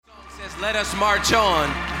Let us march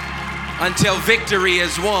on until victory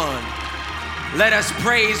is won. Let us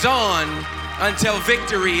praise on until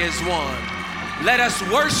victory is won. Let us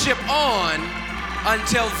worship on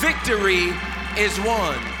until victory is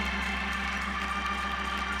won.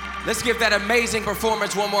 Let's give that amazing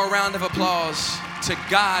performance one more round of applause. To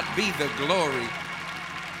God be the glory.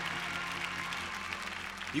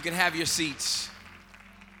 You can have your seats.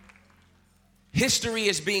 History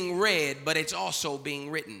is being read, but it's also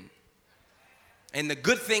being written. And the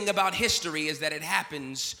good thing about history is that it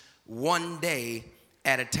happens one day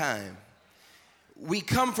at a time. We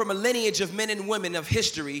come from a lineage of men and women of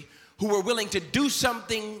history who were willing to do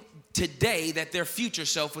something today that their future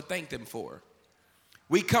self would thank them for.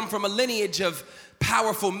 We come from a lineage of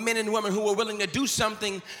powerful men and women who were willing to do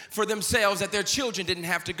something for themselves that their children didn't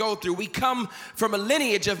have to go through. We come from a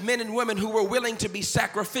lineage of men and women who were willing to be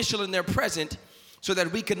sacrificial in their present so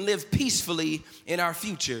that we can live peacefully in our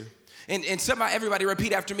future. And everybody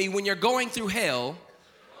repeat after me. When you're going through hell,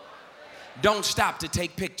 don't stop to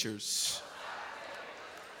take pictures.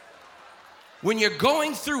 When you're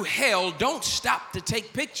going through hell, don't stop to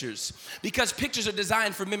take pictures, because pictures are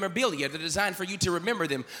designed for memorabilia. They're designed for you to remember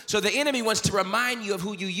them. So the enemy wants to remind you of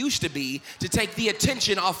who you used to be, to take the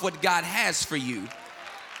attention off what God has for you.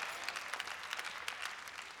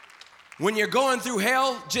 When you're going through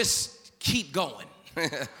hell, just keep going.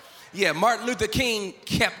 Yeah, Martin Luther King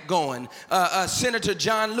kept going. Senator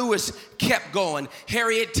John Lewis kept going.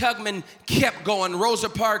 Harriet Tubman kept going. Rosa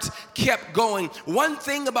Parks kept going. One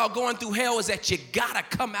thing about going through hell is that you gotta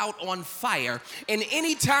come out on fire. And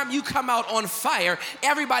anytime you come out on fire,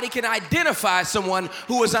 everybody can identify someone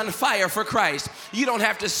who is on fire for Christ. You don't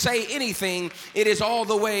have to say anything. It is all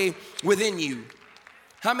the way within you.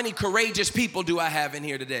 How many courageous people do I have in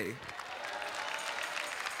here today?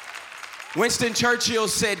 Winston Churchill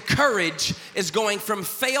said, courage is going from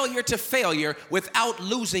failure to failure without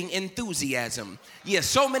losing enthusiasm. Yes,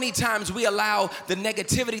 so many times we allow the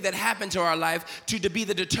negativity that happened to our life to be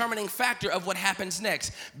the determining factor of what happens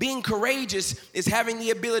next. Being courageous is having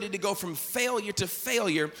the ability to go from failure to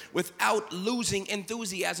failure without losing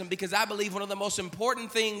enthusiasm, because I believe one of the most important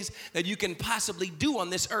things that you can possibly do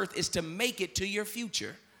on this earth is to make it to your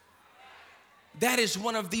future. That is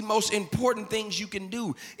one of the most important things you can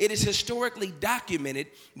do. It is historically documented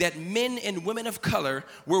that men and women of color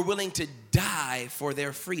were willing to die for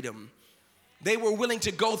their freedom. They were willing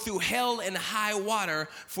to go through hell and high water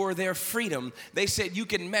for their freedom. They said, you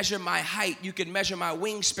can measure my height, you can measure my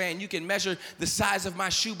wingspan, you can measure the size of my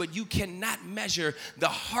shoe, but you cannot measure the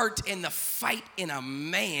heart and the fight in a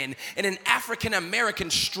man, in an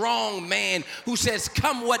African-American strong man who says,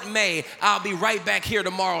 come what may, I'll be right back here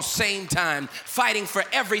tomorrow, same time, fighting for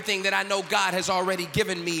everything that I know God has already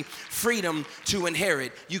given me freedom to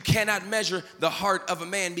inherit. You cannot measure the heart of a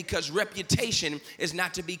man, because reputation is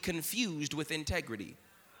not to be confused with integrity.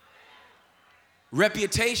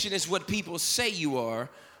 Reputation is what people say you are,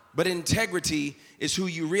 but integrity is who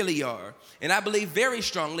you really are. And I believe very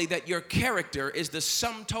strongly that your character is the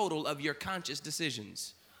sum total of your conscious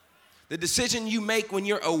decisions. The decision you make when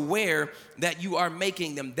you're aware that you are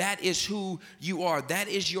making them, that is who you are. That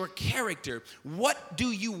is your character. What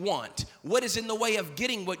do you want? What is in the way of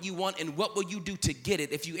getting what you want, and what will you do to get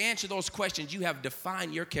it? If you answer those questions, you have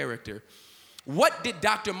defined your character. What did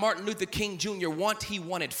Dr. Martin Luther King Jr. want? He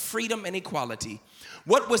wanted freedom and equality.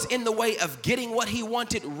 What was in the way of getting what he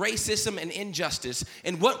wanted? Racism and injustice.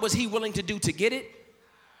 And what was he willing to do to get it?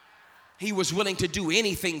 He was willing to do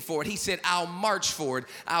anything for it. He said, I'll march for it.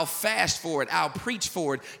 I'll fast for it. I'll preach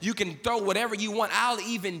for it. You can throw whatever you want. I'll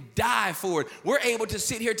even die for it. We're able to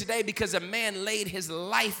sit here today because a man laid his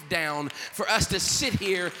life down for us to sit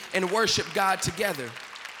here and worship God together.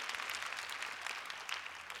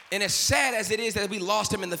 And as sad as it is that we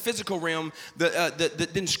lost him in the physical realm,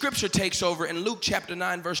 then Scripture takes over in Luke chapter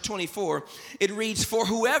 9, verse 24. It reads, for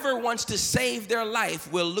whoever wants to save their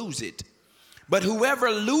life will lose it. But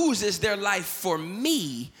whoever loses their life for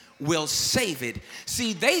me will save it.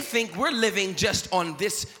 See, they think we're living just on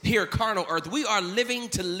this here carnal earth. We are living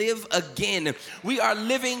to live again. We are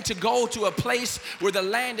living to go to a place where the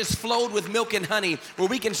land is flowed with milk and honey, where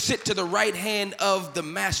we can sit to the right hand of the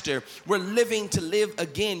master. We're living to live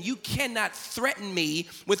again. You cannot threaten me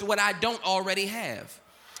with what I don't already have.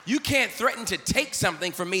 You can't threaten to take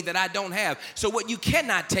something from me that I don't have. So what you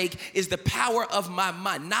cannot take is the power of my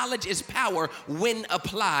mind. Knowledge is power when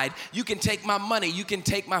applied. You can take my money, you can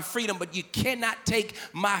take my freedom, but you cannot take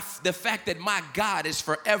the fact that my God is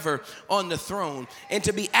forever on the throne. And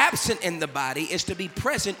to be absent in the body is to be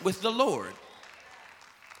present with the Lord.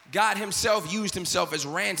 God himself used himself as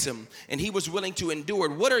ransom, and he was willing to endure.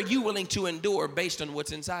 What are you willing to endure based on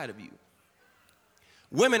what's inside of you?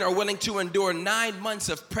 Women are willing to endure 9 months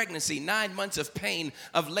of pregnancy, 9 months of pain,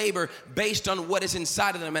 of labor, based on what is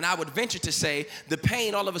inside of them. And I would venture to say the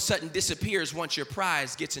pain all of a sudden disappears once your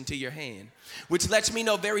prize gets into your hand, which lets me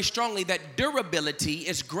know very strongly that durability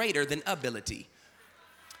is greater than ability.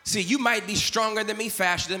 See, you might be stronger than me,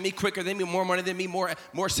 faster than me, quicker than me, more money than me, more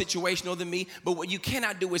situational than me, but what you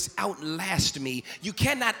cannot do is outlast me. You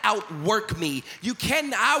cannot outwork me.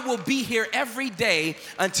 I will be here every day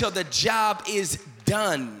until the job is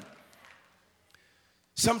done.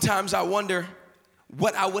 Sometimes I wonder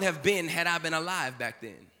what I would have been had I been alive back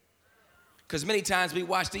then. Because many times we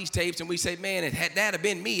watch these tapes and we say, man, had that have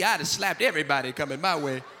been me, I'd have slapped everybody coming my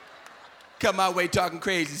way. Come my way talking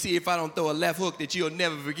crazy, see if I don't throw a left hook that you'll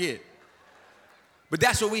never forget. But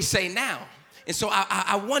that's what we say now. And so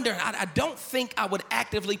I wonder, I don't think I would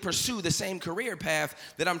actively pursue the same career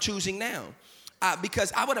path that I'm choosing now.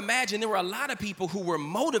 Because I would imagine there were a lot of people who were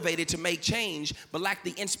motivated to make change, but lacked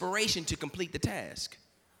the inspiration to complete the task.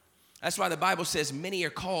 That's why the Bible says many are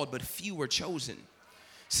called, but few are chosen.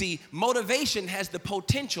 See, motivation has the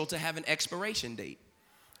potential to have an expiration date.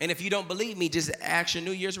 And if you don't believe me, just ask your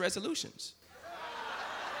New Year's resolutions.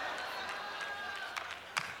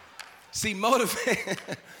 See,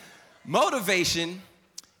 motivation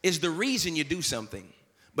is the reason you do something,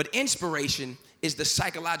 but inspiration is the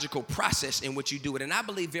psychological process in which you do it. And I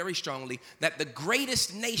believe very strongly that the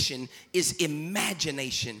greatest nation is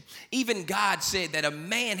imagination. Even God said that a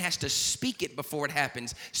man has to speak it before it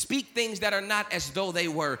happens. Speak things that are not as though they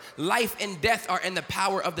were. Life and death are in the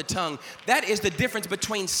power of the tongue. That is the difference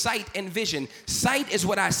between sight and vision. Sight is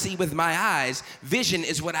what I see with my eyes. Vision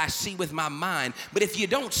is what I see with my mind. But if you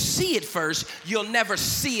don't see it first, you'll never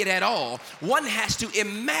see it at all. One has to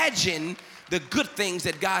imagine the good things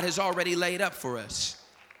that God has already laid up for us.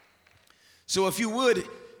 So if you would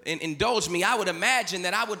indulge me, I would imagine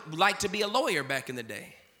that I would like to be a lawyer back in the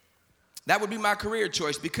day. That would be my career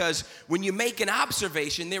choice, because when you make an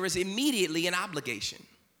observation, there is immediately an obligation.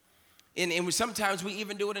 And sometimes we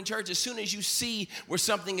even do it in church. As soon as you see where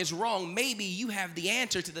something is wrong, maybe you have the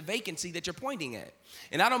answer to the vacancy that you're pointing at.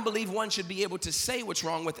 And I don't believe one should be able to say what's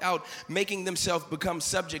wrong without making themselves become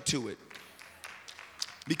subject to it.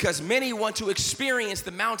 Because many want to experience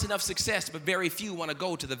the mountain of success, but very few want to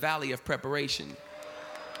go to the valley of preparation.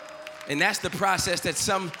 And that's the process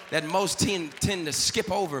that most tend to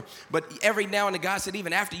skip over. But every now and then God said,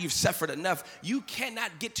 even after you've suffered enough, you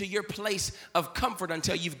cannot get to your place of comfort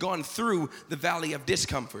until you've gone through the valley of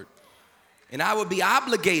discomfort. And I would be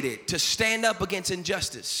obligated to stand up against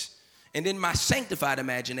injustice. And in my sanctified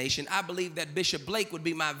imagination, I believe that Bishop Blake would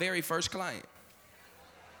be my very first client.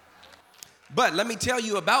 But let me tell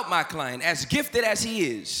you about my client. As gifted as he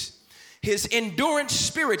is, his endurance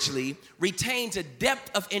spiritually retains a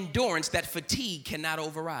depth of endurance that fatigue cannot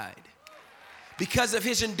override. Because of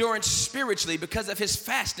his endurance spiritually, because of his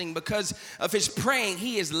fasting, because of his praying,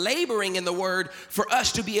 he is laboring in the word for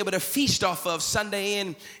us to be able to feast off of Sunday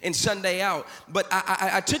in and Sunday out. But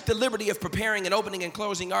I took the liberty of preparing an opening and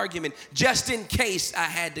closing argument just in case I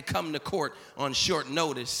had to come to court on short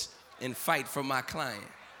notice and fight for my client.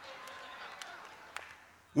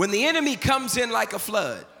 When the enemy comes in like a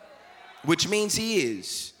flood, which means he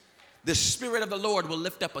is, the Spirit of the Lord will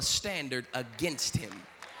lift up a standard against him.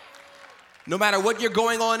 No matter what you're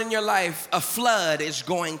going on in your life, a flood is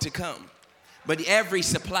going to come. But every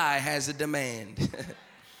supply has a demand.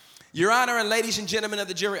 Your Honor and ladies and gentlemen of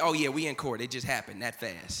the jury, oh yeah, we in court. It just happened that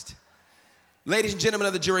fast. Ladies and gentlemen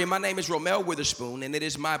of the jury, my name is Romel Witherspoon, and it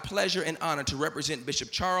is my pleasure and honor to represent Bishop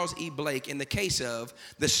Charles E. Blake in the case of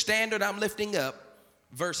the standard I'm lifting up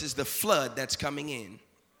versus the flood that's coming in.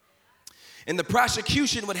 And the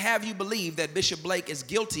prosecution would have you believe that Bishop Blake is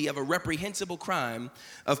guilty of a reprehensible crime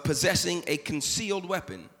of possessing a concealed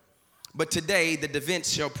weapon. But today, the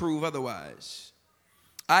defense shall prove otherwise.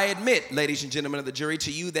 I admit, ladies and gentlemen of the jury,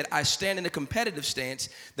 to you that I stand in a competitive stance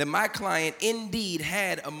that my client indeed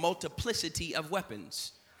had a multiplicity of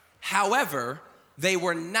weapons. However, they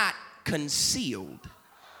were not concealed.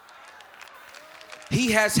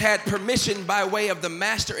 He has had permission by way of the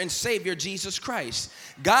Master and Savior, Jesus Christ.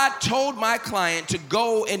 God told my client to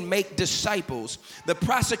go and make disciples. The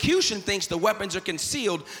prosecution thinks the weapons are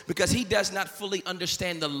concealed because he does not fully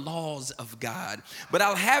understand the laws of God. But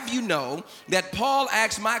I'll have you know that Paul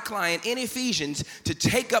asked my client in Ephesians to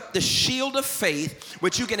take up the shield of faith,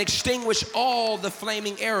 which you can extinguish all the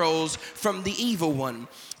flaming arrows from the evil one.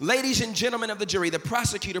 Ladies and gentlemen of the jury, the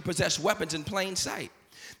prosecutor possessed weapons in plain sight.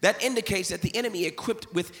 That indicates that the enemy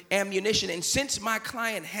equipped with ammunition. And since my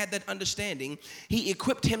client had that understanding, he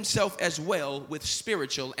equipped himself as well with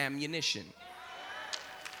spiritual ammunition.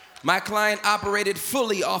 My client operated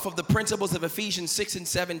fully off of the principles of Ephesians 6 and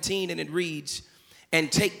 17, and it reads,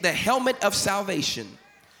 and take the helmet of salvation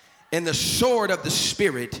and the sword of the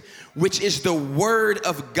Spirit, which is the word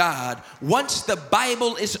of God. Once the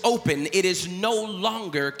Bible is open, it is no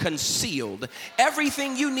longer concealed.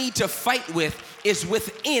 Everything you need to fight with is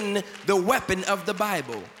within the weapon of the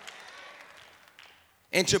Bible.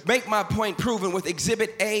 And to make my point proven with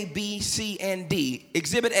Exhibit A, B, C, and D.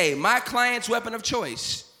 Exhibit A, my client's weapon of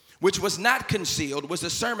choice, which was not concealed, was the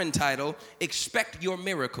sermon title, Expect Your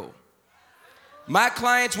Miracle. My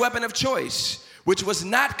client's weapon of choice, which was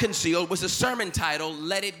not concealed, was the sermon title,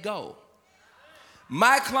 Let It Go.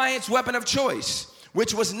 My client's weapon of choice,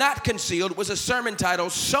 which was not concealed, was a sermon title,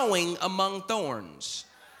 Sowing Among Thorns.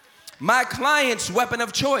 My client's weapon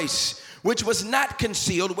of choice, which was not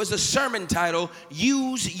concealed, was a sermon title,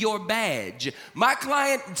 Use Your Badge. My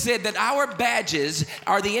client said that our badges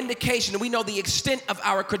are the indication, we know the extent of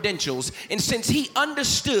our credentials. And since he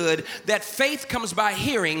understood that faith comes by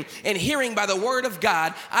hearing and hearing by the word of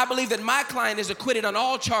God, I believe that my client is acquitted on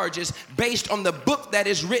all charges based on the book that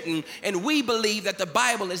is written. And we believe that the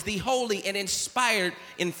Bible is the holy and inspired,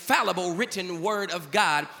 infallible written word of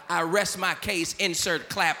God. I rest my case, insert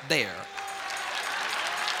clap there.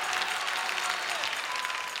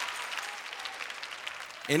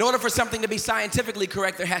 In order for something to be scientifically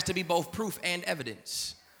correct, there has to be both proof and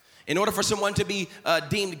evidence. In order for someone to be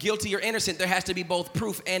deemed guilty or innocent, there has to be both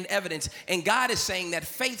proof and evidence. And God is saying that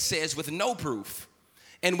faith says with no proof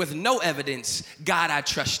and with no evidence, God, I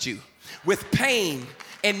trust you. With pain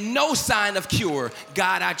and no sign of cure,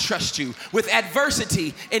 God, I trust you. With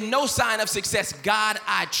adversity and no sign of success, God,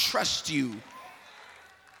 I trust you.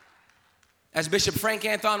 As Bishop Frank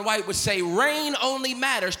Anthony White would say, rain only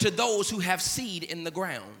matters to those who have seed in the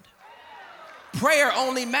ground. Prayer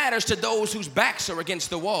only matters to those whose backs are against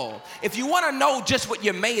the wall. If you want to know just what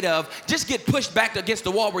you're made of, just get pushed back against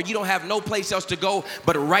the wall where you don't have no place else to go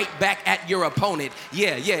but right back at your opponent.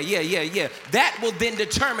 Yeah. That will then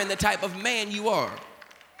determine the type of man you are.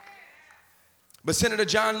 But Senator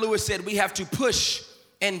John Lewis said we have to push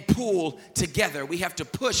and pull together. We have to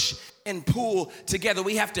push and pull together.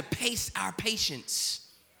 We have to pace our patience.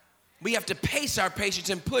 We have to pace our patience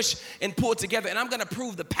and push and pull together. And I'm going to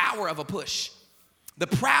prove the power of a push. The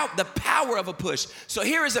power of a push. So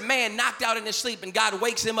here is a man knocked out in his sleep, and God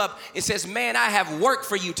wakes him up and says, man, I have work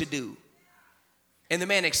for you to do. And the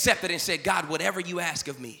man accepted and said, God, whatever you ask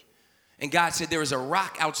of me. And God said, there is a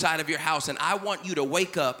rock outside of your house, and I want you to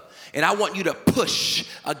wake up, and I want you to push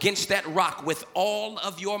against that rock with all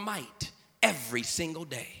of your might every single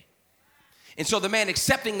day. And so the man,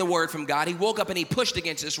 accepting the word from God, he woke up and he pushed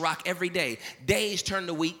against this rock every day. Days turned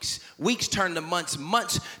to weeks, weeks turned to months,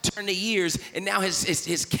 months turned to years, and now his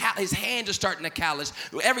hands are starting to callous.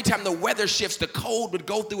 Every time the weather shifts, the cold would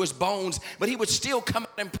go through his bones, but he would still come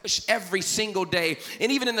out and push every single day.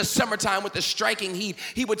 And even in the summertime with the striking heat,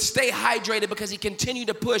 he would stay hydrated because he continued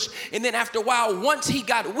to push. And then after a while, once he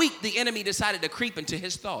got weak, the enemy decided to creep into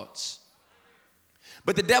his thoughts.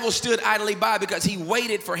 But the devil stood idly by because he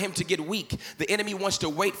waited for him to get weak. The enemy wants to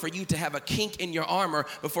wait for you to have a kink in your armor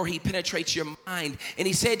before he penetrates your mind. And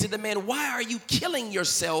he said to the man, why are you killing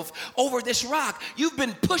yourself over this rock? You've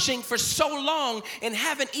been pushing for so long and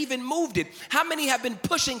haven't even moved it. How many have been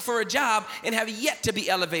pushing for a job and have yet to be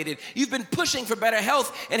elevated? You've been pushing for better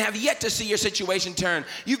health and have yet to see your situation turn.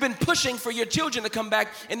 You've been pushing for your children to come back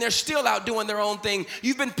and they're still out doing their own thing.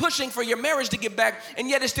 You've been pushing for your marriage to get back and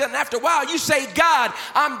yet it's still, and after a while you say, God,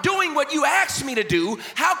 I'm doing what you asked me to do.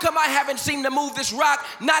 How come I haven't seemed to move this rock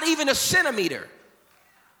not even a centimeter?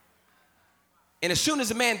 And as soon as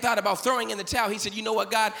the man thought about throwing in the towel, he said, you know what,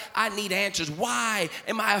 God, I need answers. Why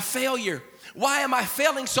am I a failure? Why am I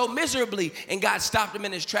failing so miserably? And God stopped him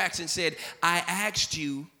in his tracks and said, I asked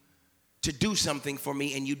you to do something for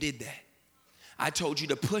me and you did that. I told you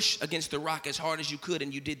to push against the rock as hard as you could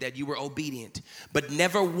and you did that. You were obedient. But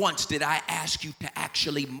never once did I ask you to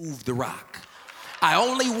actually move the rock. I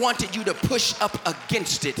only wanted you to push up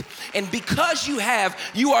against it. And because you have,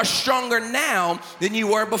 you are stronger now than you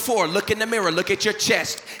were before. Look in the mirror. Look at your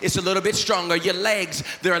chest. It's a little bit stronger. Your legs,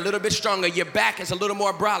 they're a little bit stronger. Your back is a little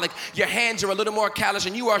more brolic. Your hands are a little more callous.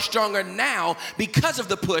 And you are stronger now because of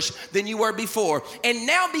the push than you were before. And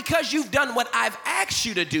now because you've done what I've asked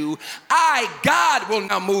you to do, God, will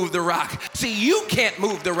now move the rock. See, you can't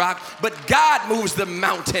move the rock, but God moves the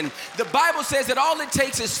mountain. The Bible says that all it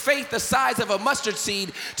takes is faith the size of a mustard mustard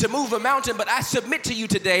seed to move a mountain, but I submit to you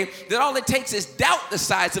today that all it takes is doubt the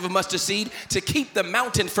size of a mustard seed to keep the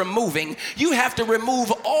mountain from moving. You have to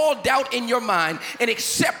remove all doubt in your mind and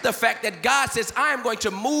accept the fact that God says, I am going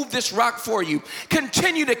to move this rock for you.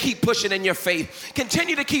 Continue to keep pushing in your faith.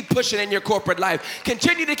 Continue to keep pushing in your corporate life.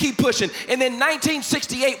 Continue to keep pushing. And then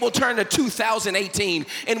 1968 will turn to 2018.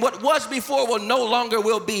 And what was before will no longer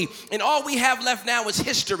will be. And all we have left now is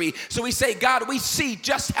history. So we say, God, we see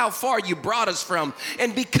just how far you brought us from.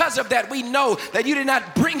 And because of that, we know that you did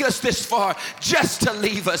not bring us this far just to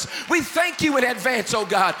leave us. We thank you in advance, oh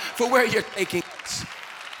God, for where you're taking us.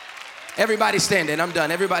 Everybody standing. I'm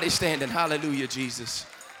done. Everybody standing. Hallelujah, Jesus.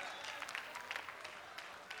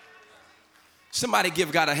 Somebody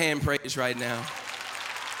give God a hand praise right now.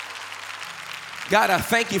 God, I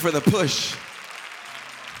thank you for the push.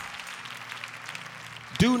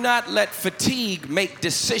 Do not let fatigue make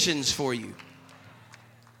decisions for you.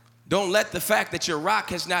 Don't let the fact that your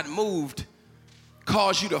rock has not moved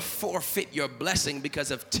cause you to forfeit your blessing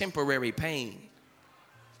because of temporary pain.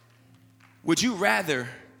 Would you rather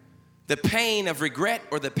the pain of regret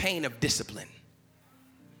or the pain of discipline?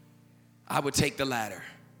 I would take the latter.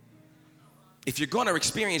 If you're going to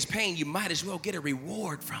experience pain, you might as well get a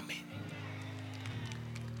reward from it.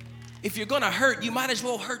 If you're going to hurt, you might as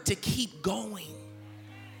well hurt to keep going.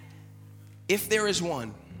 If there is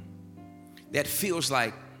one that feels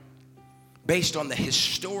like, based on the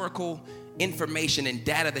historical information and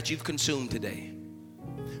data that you've consumed today,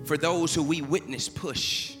 for those who we witnessed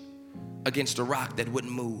push against a rock that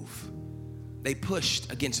wouldn't move, they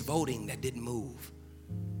pushed against voting that didn't move.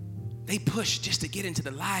 They pushed just to get into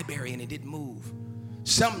the library and it didn't move.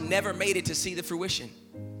 Some never made it to see the fruition.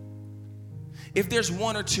 If there's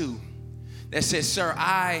one or two that says, sir,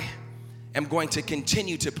 I am going to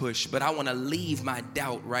continue to push, but I want to leave my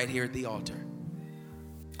doubt right here at the altar.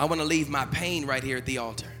 I want to leave my pain right here at the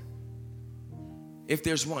altar. If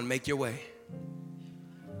there's one, make your way.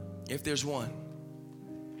 If there's one.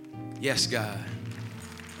 Yes, God.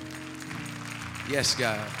 Yes,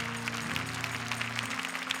 God.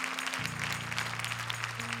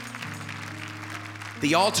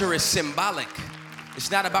 The altar is symbolic. It's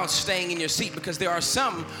not about staying in your seat, because there are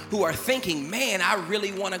some who are thinking, man, I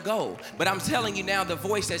really want to go. But I'm telling you now, the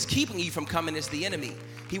voice that's keeping you from coming is the enemy.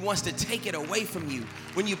 He wants to take it away from you.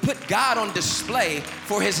 When you put God on display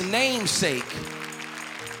for his name's sake,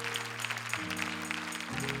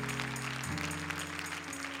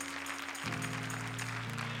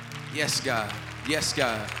 yes, God. Yes,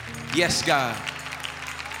 God. Yes, God.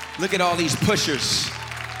 Look at all these pushers.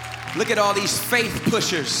 Look at all these faith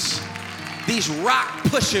pushers. These rock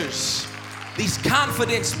pushers, these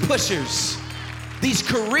confidence pushers, these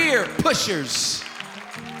career pushers.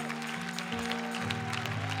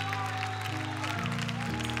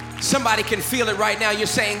 Somebody can feel it right now. You're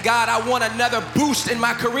saying, God, I want another boost in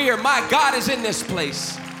my career. My God is in this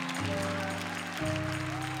place.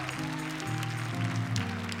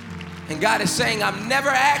 And God is saying, I've never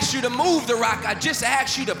asked you to move the rock. I just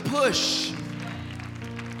asked you to push.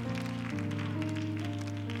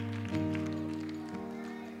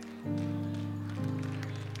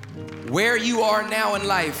 Where you are now in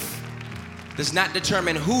life does not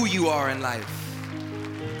determine who you are in life.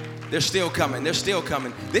 They're still coming. They're still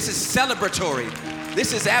coming. This is celebratory.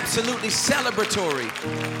 This is absolutely celebratory.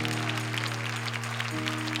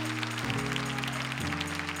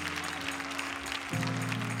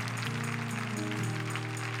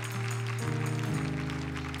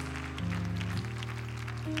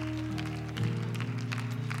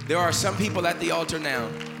 There are some people at the altar now.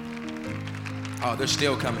 Oh, they're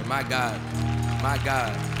still coming. My God. My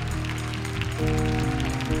God.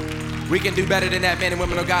 We can do better than that, men and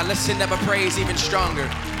women of God. Let's send up a praise even stronger.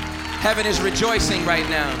 Heaven is rejoicing right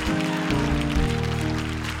now.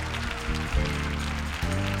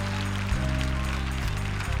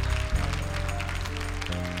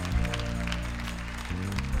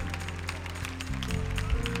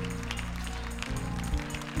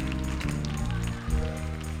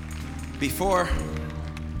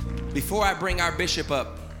 Before I bring our bishop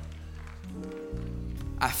up,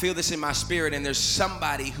 I feel this in my spirit, and there's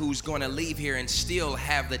somebody who's going to leave here and still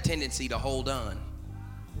have the tendency to hold on.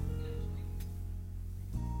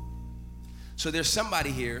 So there's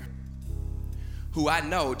somebody here who I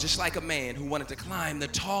know, just like a man who wanted to climb the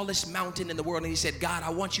tallest mountain in the world, and he said, God, I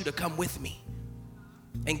want you to come with me.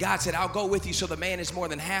 And God said, I'll go with you. So the man is more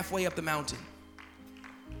than halfway up the mountain.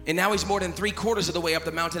 And now he's more than 3/4 of the way up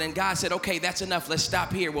the mountain. And God said, okay, that's enough. Let's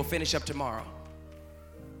stop here. We'll finish up tomorrow.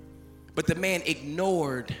 But the man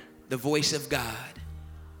ignored the voice of God.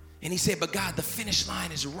 And he said, but God, the finish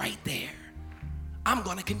line is right there. I'm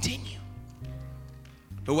going to continue.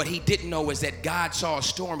 But what he didn't know was that God saw a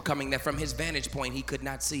storm coming that from his vantage point he could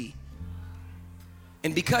not see.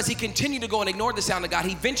 And because he continued to go and ignored the sound of God,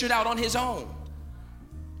 he ventured out on his own.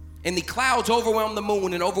 And the clouds overwhelmed the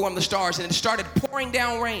moon and overwhelmed the stars, and it started pouring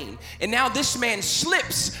down rain. And now this man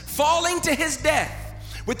slips, falling to his death,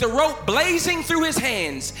 with the rope blazing through his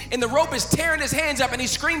hands. And the rope is tearing his hands up, and he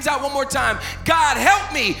screams out one more time, God,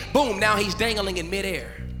 help me. Boom, now he's dangling in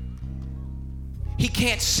midair. He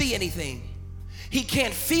can't see anything. He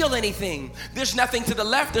can't feel anything. There's nothing to the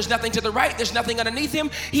left. There's nothing to the right. There's nothing underneath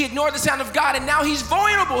him. He ignored the sound of God, and now he's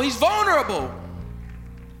vulnerable. He's vulnerable.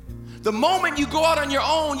 The moment you go out on your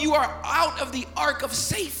own, you are out of the ark of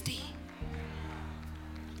safety.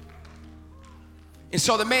 And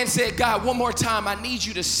so the man said, God, one more time, I need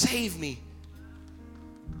you to save me.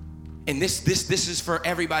 And this is for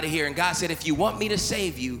everybody here. And God said, if you want me to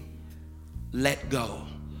save you, let go.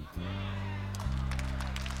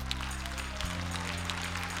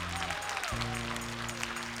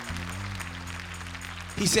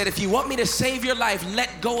 He said, if you want me to save your life,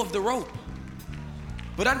 let go of the rope.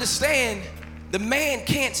 But understand, the man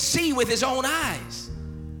can't see with his own eyes.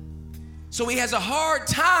 So he has a hard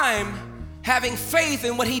time having faith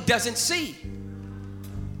in what he doesn't see.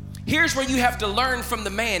 Here's where you have to learn from the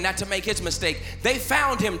man not to make his mistake. They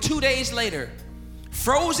found him 2 days later,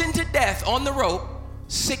 frozen to death on the rope,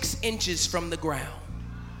 6 inches from the ground.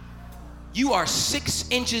 You are 6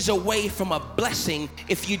 inches away from a blessing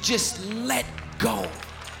if you just let go.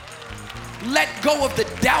 Let go of the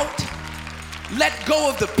doubt. Let go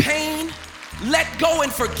of the pain. Let go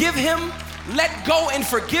and forgive him. Let go and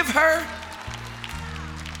forgive her.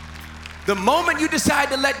 The moment you decide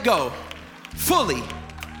to let go fully,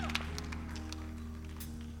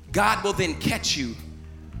 God will then catch you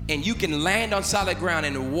and you can land on solid ground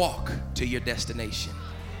and walk to your destination.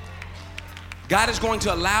 God is going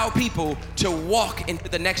to allow people to walk into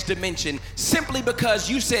the next dimension simply because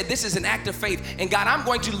you said this is an act of faith. And God, I'm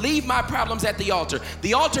going to leave my problems at the altar.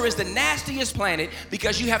 The altar is the nastiest planet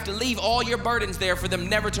because you have to leave all your burdens there for them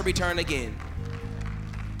never to return again.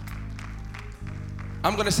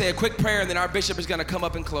 I'm going to say a quick prayer and then our bishop is going to come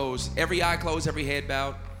up and close. Every eye closed, every head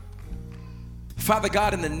bowed. Father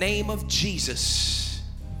God, in the name of Jesus,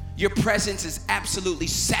 your presence is absolutely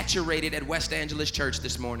saturated at West Angeles Church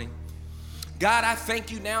this morning. God, I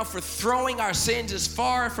thank you now for throwing our sins as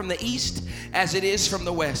far from the east as it is from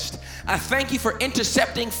the west. I thank you for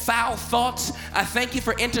intercepting foul thoughts. I thank you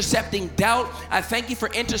for intercepting doubt. I thank you for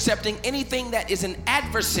intercepting anything that is an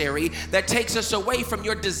adversary that takes us away from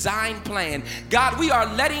your design plan. God, we are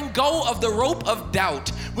letting go of the rope of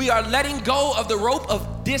doubt. We are letting go of the rope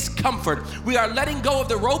of discomfort. We are letting go of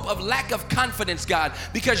the rope of lack of confidence, God,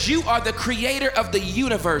 because you are the creator of the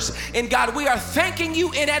universe. And God, we are thanking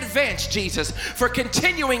you in advance, Jesus, for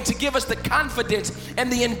continuing to give us the confidence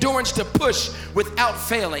and the endurance to push without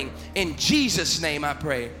failing. In Jesus' name I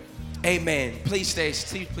pray. Amen. Please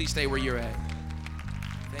stay where you're at.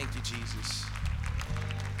 Thank you, Jesus.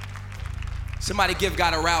 Somebody give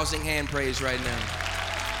God a rousing hand praise right now.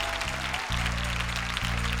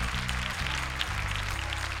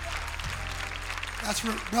 That's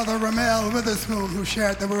Brother Ramel Witherspoon who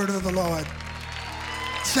shared the word of the Lord.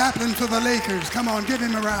 Chaplain for the Lakers. Come on, give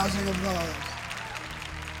him a rousing applause.